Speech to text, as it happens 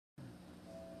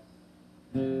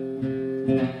It's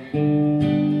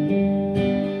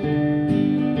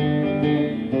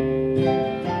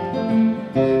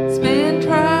been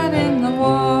tried in the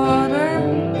water,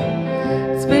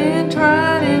 it's been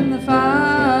tried in the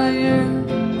fire,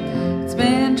 it's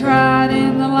been tried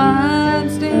in the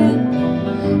lion's den,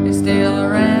 it's still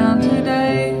around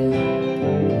today.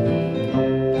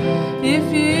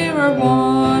 If you are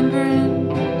wondering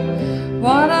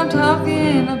what I'm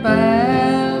talking about,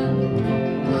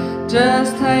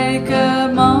 just take a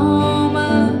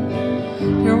moment,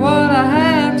 hear what I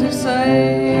have to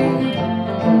say.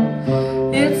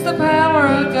 It's the power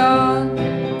of God,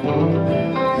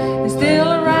 it's still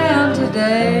around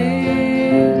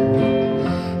today.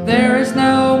 There is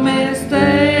no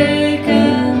mistaking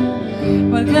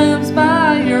what comes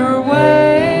by your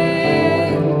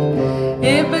way.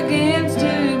 It begins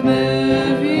to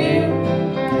move you,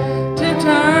 to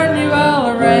turn you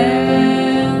all around.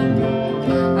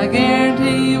 I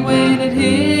guarantee you when it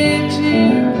hits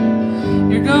you,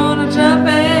 you're gonna jump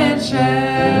and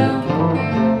shout.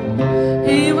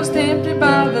 He was tempted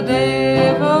by the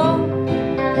devil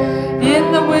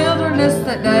in the wilderness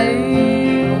that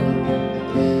day.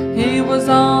 He was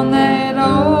on that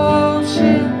old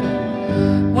ship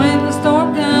when the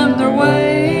storm come their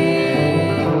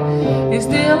way. He's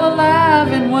still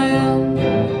alive and well,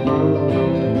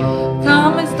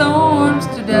 calming storms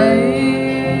today.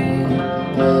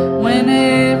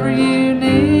 Whenever you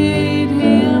need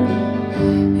him,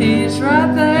 he's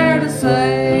right there to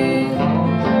save.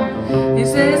 He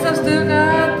says, I've still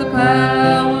got the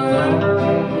power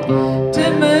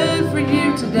to move for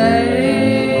you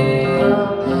today.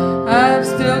 I've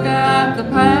still got the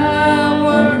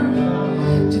power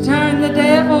to turn the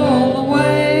devil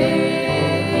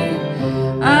away.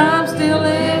 I'm still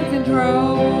in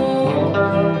control.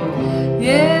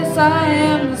 Yes, I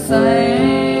am the same.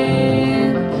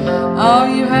 All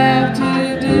you have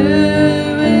to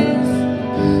do is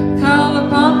call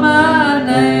upon my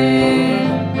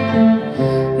name.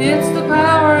 It's the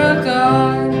power of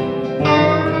God,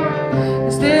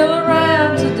 it's still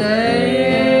around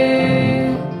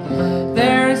today.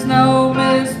 There is no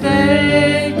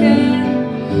mistaking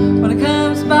when it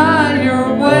comes by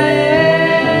your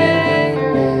way.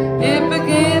 It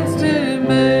begins to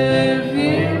move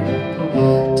you,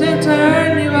 to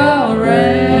turn you all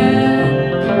around.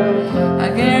 I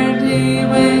guarantee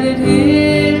when it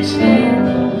hits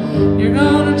you, you're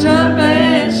gonna jump